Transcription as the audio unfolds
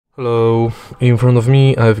Hello, in front of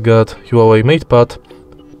me I've got Huawei MatePad.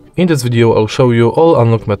 In this video I'll show you all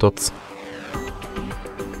unlock methods.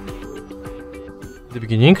 At the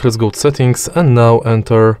beginning, let's go to settings and now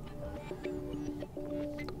enter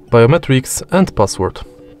biometrics and password.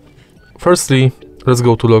 Firstly, let's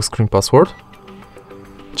go to lock screen password,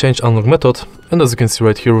 change unlock method, and as you can see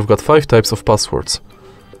right here we've got 5 types of passwords: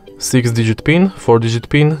 6-digit PIN, 4-digit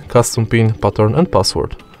PIN, custom PIN, pattern and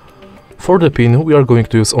password. For the PIN we are going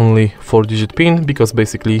to use only 4-digit PIN because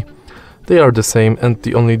basically they are the same and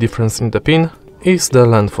the only difference in the PIN is the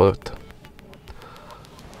length of it.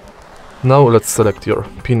 Now let's select your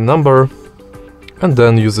PIN number and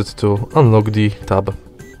then use it to unlock the tab.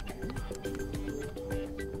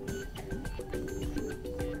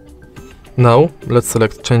 Now let's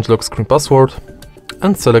select change lock screen password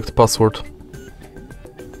and select password.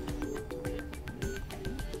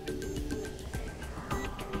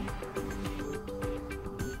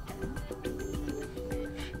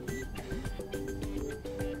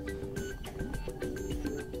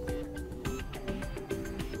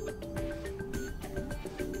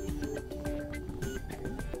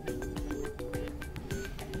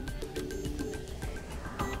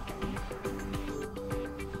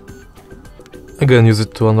 Again, use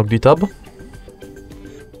it to unlock the tab.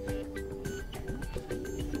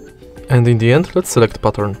 And in the end, let's select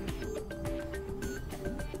pattern.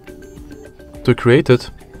 To create it,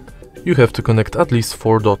 you have to connect at least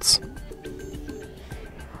 4 dots.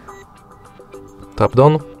 Tap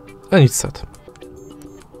done, and it's set.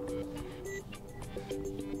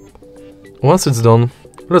 Once it's done,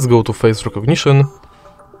 let's go to face recognition.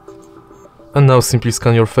 And now simply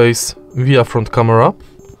scan your face via front camera.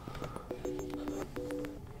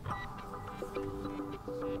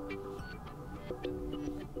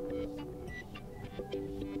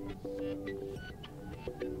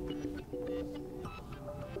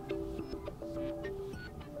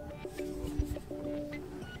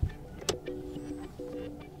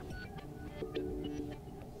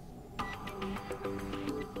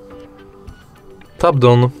 Tap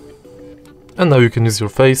done, and now you can use your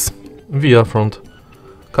face via front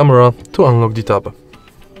camera to unlock the tab.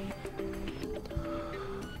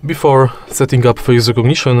 Before setting up face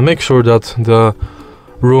recognition, make sure that the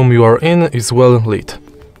room you are in is well lit.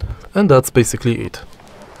 And that's basically it.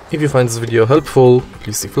 If you find this video helpful,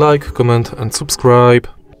 please leave a like, comment and subscribe.